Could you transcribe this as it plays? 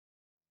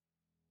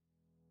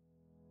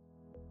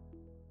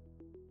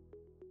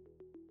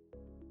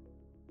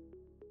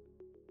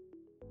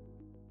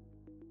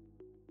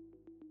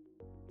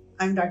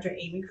I'm Dr.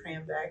 Amy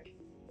Krambeck,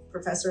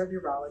 Professor of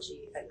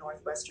Urology at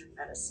Northwestern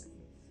Medicine.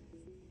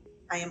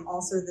 I am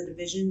also the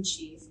Division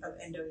Chief of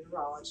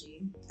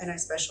Endourology, and I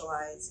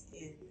specialize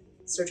in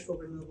surgical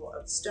removal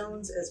of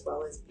stones as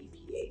well as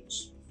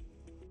BPH.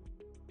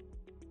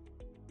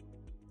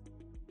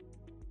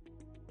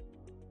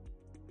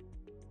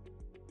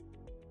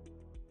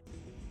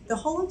 The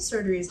HoLEP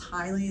surgery is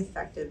highly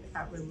effective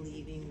at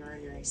relieving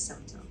urinary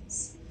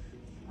symptoms.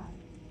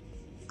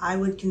 I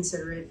would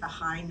consider it a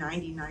high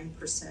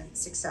 99%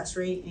 success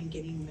rate in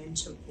getting men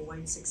to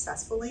void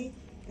successfully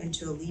and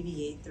to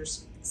alleviate their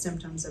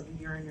symptoms of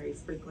urinary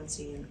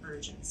frequency and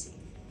urgency.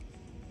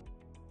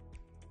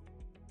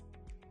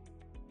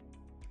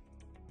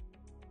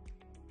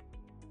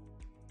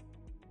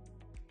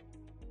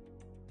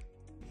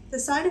 The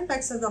side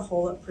effects of the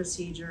HoLEP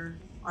procedure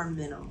are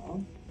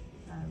minimal.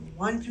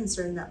 One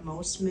concern that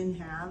most men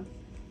have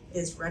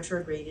is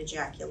retrograde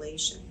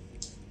ejaculation.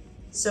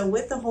 So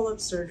with the HoLEP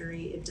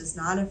surgery, it does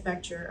not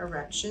affect your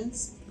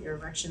erections. Your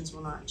erections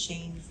will not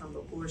change from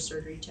before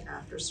surgery to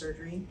after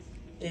surgery,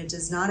 and it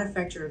does not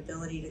affect your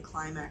ability to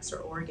climax or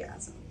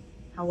orgasm.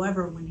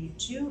 However, when you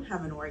do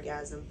have an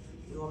orgasm,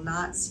 you will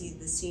not see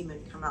the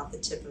semen come out the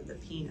tip of the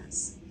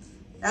penis.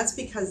 That's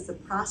because the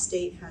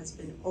prostate has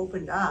been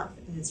opened up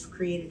and it's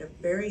created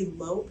a very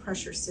low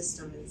pressure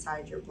system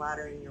inside your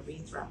bladder and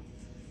urethra.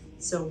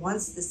 So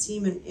once the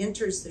semen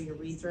enters the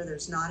urethra,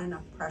 there's not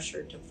enough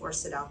pressure to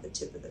force it out the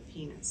tip of the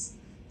penis.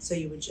 So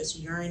you would just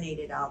urinate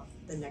it out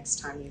the next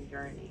time you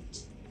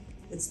urinate.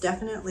 It's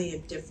definitely a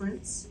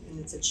difference and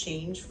it's a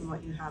change from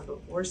what you have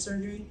before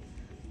surgery,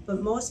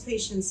 but most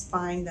patients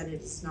find that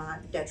it is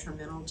not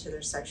detrimental to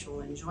their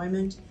sexual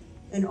enjoyment,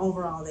 and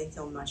overall they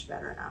feel much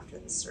better after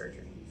the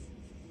surgery.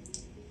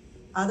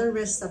 Other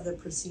risks of the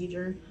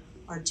procedure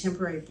are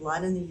temporary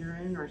blood in the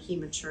urine or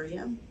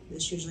hematuria.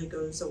 This usually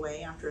goes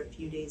away after a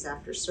few days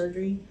after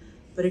surgery,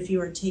 but if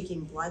you are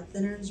taking blood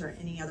thinners or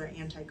any other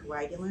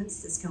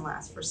anticoagulants, this can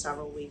last for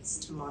several weeks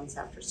to months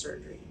after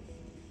surgery.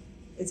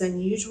 It's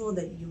unusual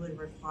that you would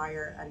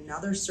require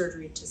another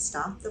surgery to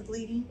stop the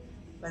bleeding,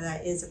 but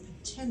that is a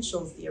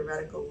potential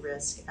theoretical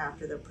risk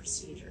after the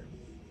procedure.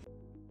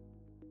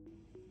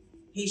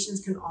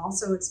 Patients can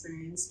also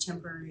experience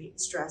temporary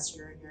stress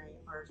urinary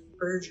or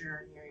urge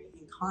urinary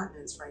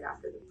incontinence right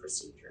after the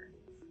procedure.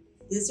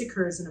 This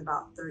occurs in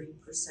about 30%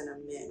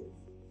 of men.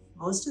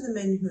 Most of the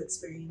men who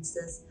experience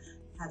this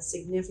have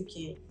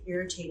significant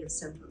irritative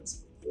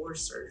symptoms before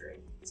surgery.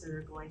 So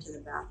they're going to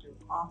the bathroom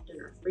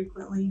often or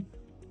frequently,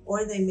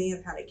 or they may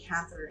have had a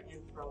catheter in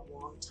for a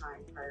long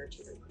time prior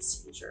to the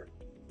procedure.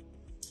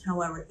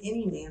 However,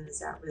 any man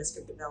is at risk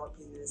of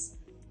developing this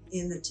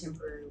in the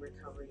temporary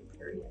recovery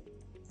period.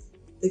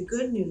 The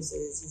good news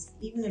is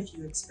even if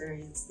you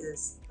experience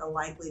this, the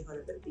likelihood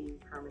of it being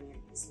permanent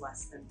is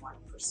less than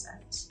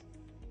 1%.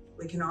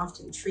 We can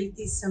often treat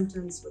these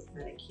symptoms with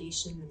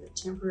medication in the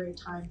temporary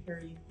time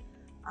period,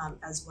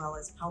 as well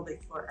as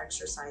pelvic floor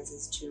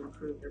exercises to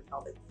improve your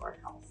pelvic floor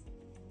health.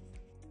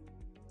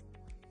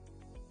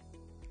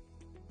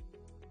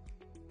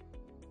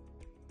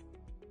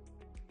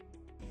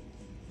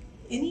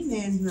 Any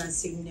man who has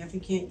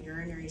significant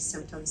urinary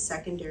symptoms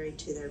secondary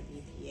to their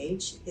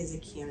BPH is a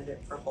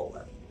candidate for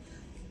HoLEP.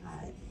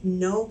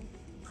 No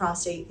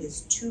prostate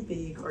is too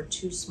big or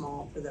too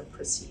small for the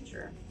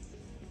procedure.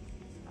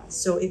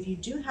 So if you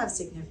do have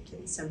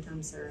significant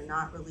symptoms that are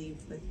not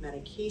relieved with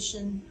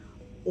medication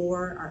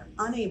or are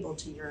unable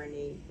to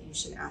urinate, you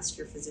should ask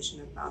your physician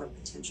about a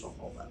potential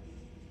HoLEP.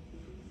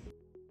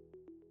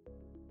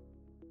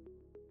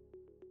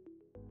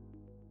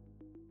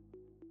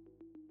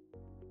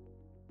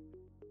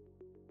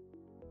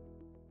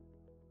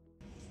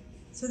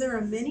 So there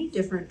are many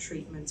different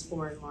treatments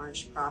for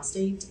enlarged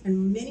prostate,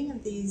 and many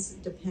of these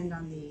depend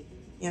on the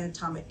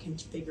anatomic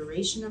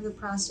configuration of the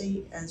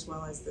prostate as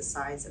well as the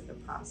size of the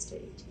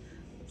prostate.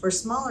 For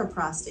smaller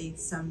prostates,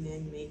 some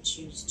men may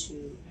choose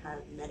to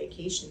have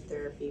medication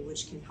therapy,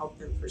 which can help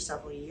them for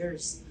several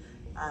years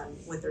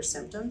with their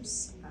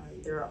symptoms.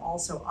 There are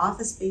also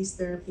office-based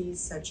therapies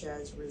such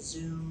as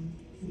Resume,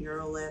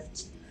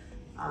 UroLift,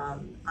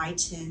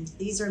 iTind.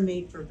 These are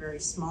made for very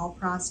small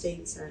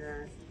prostates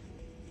and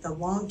the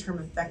long-term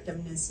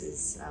effectiveness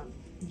is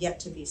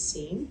yet to be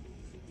seen.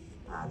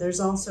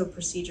 There's also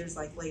procedures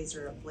like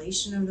laser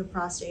ablation of the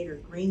prostate or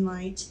green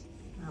light,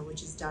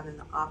 which is done in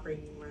the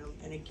operating room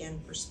and again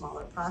for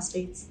smaller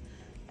prostates.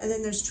 And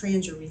then there's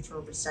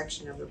transurethral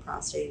resection of the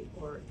prostate,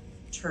 or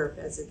TURP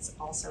as it's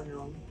also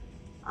known,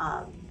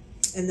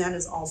 and that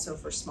is also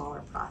for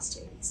smaller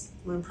prostates.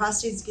 When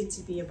prostates get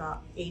to be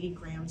about 80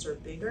 grams or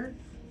bigger,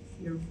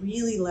 you're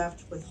really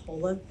left with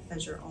HoLEP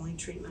as your only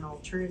treatment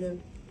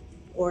alternative,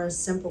 or a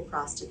simple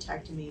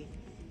prostatectomy,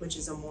 which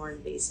is a more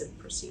invasive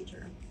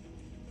procedure.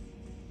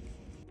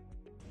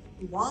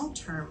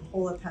 Long-term,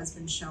 HoLEP has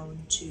been shown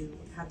to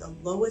have the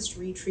lowest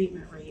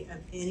retreatment rate of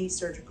any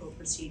surgical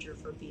procedure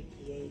for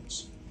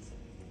BPH.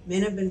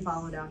 Men have been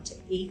followed out to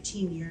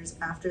 18 years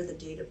after the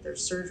date of their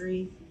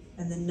surgery,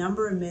 and the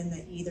number of men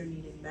that either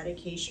needed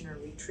medication or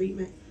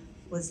retreatment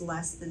was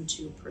less than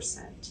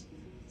 2%.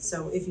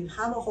 So if you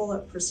have a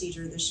HoLEP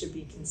procedure, this should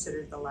be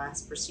considered the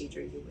last procedure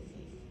you would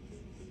need.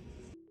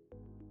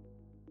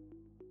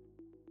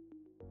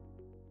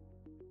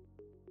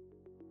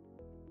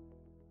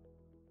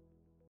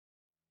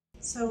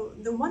 So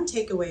the one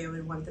takeaway I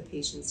would want the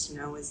patients to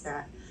know is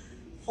that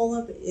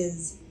HoLEP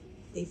is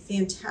a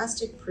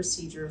fantastic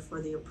procedure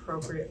for the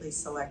appropriately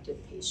selected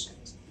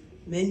patient.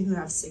 Men who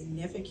have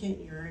significant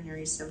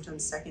urinary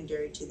symptoms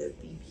secondary to the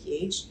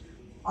BPH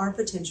are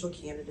potential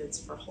candidates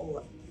for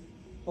HoLEP.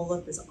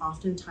 HoLEP is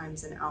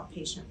oftentimes an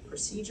outpatient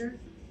procedure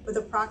with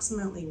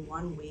approximately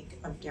 1 week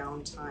of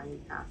downtime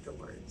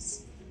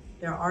afterwards.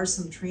 There are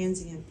some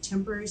transient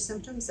temporary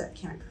symptoms that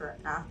can occur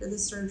after the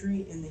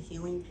surgery in the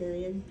healing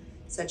period,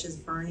 such as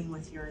burning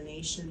with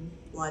urination,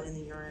 blood in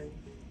the urine,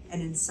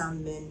 and in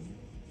some men,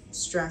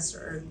 stress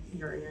or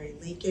urinary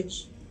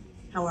leakage.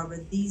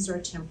 However, these are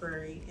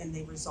temporary and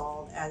they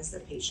resolve as the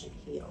patient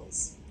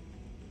heals.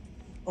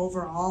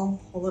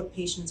 Overall, HoLEP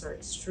patients are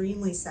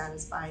extremely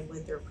satisfied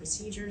with their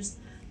procedures,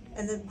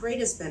 and the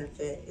greatest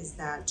benefit is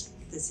that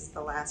this is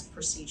the last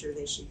procedure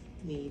they should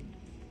need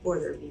for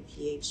their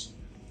BPH,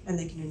 and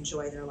they can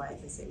enjoy their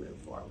life as they move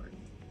forward.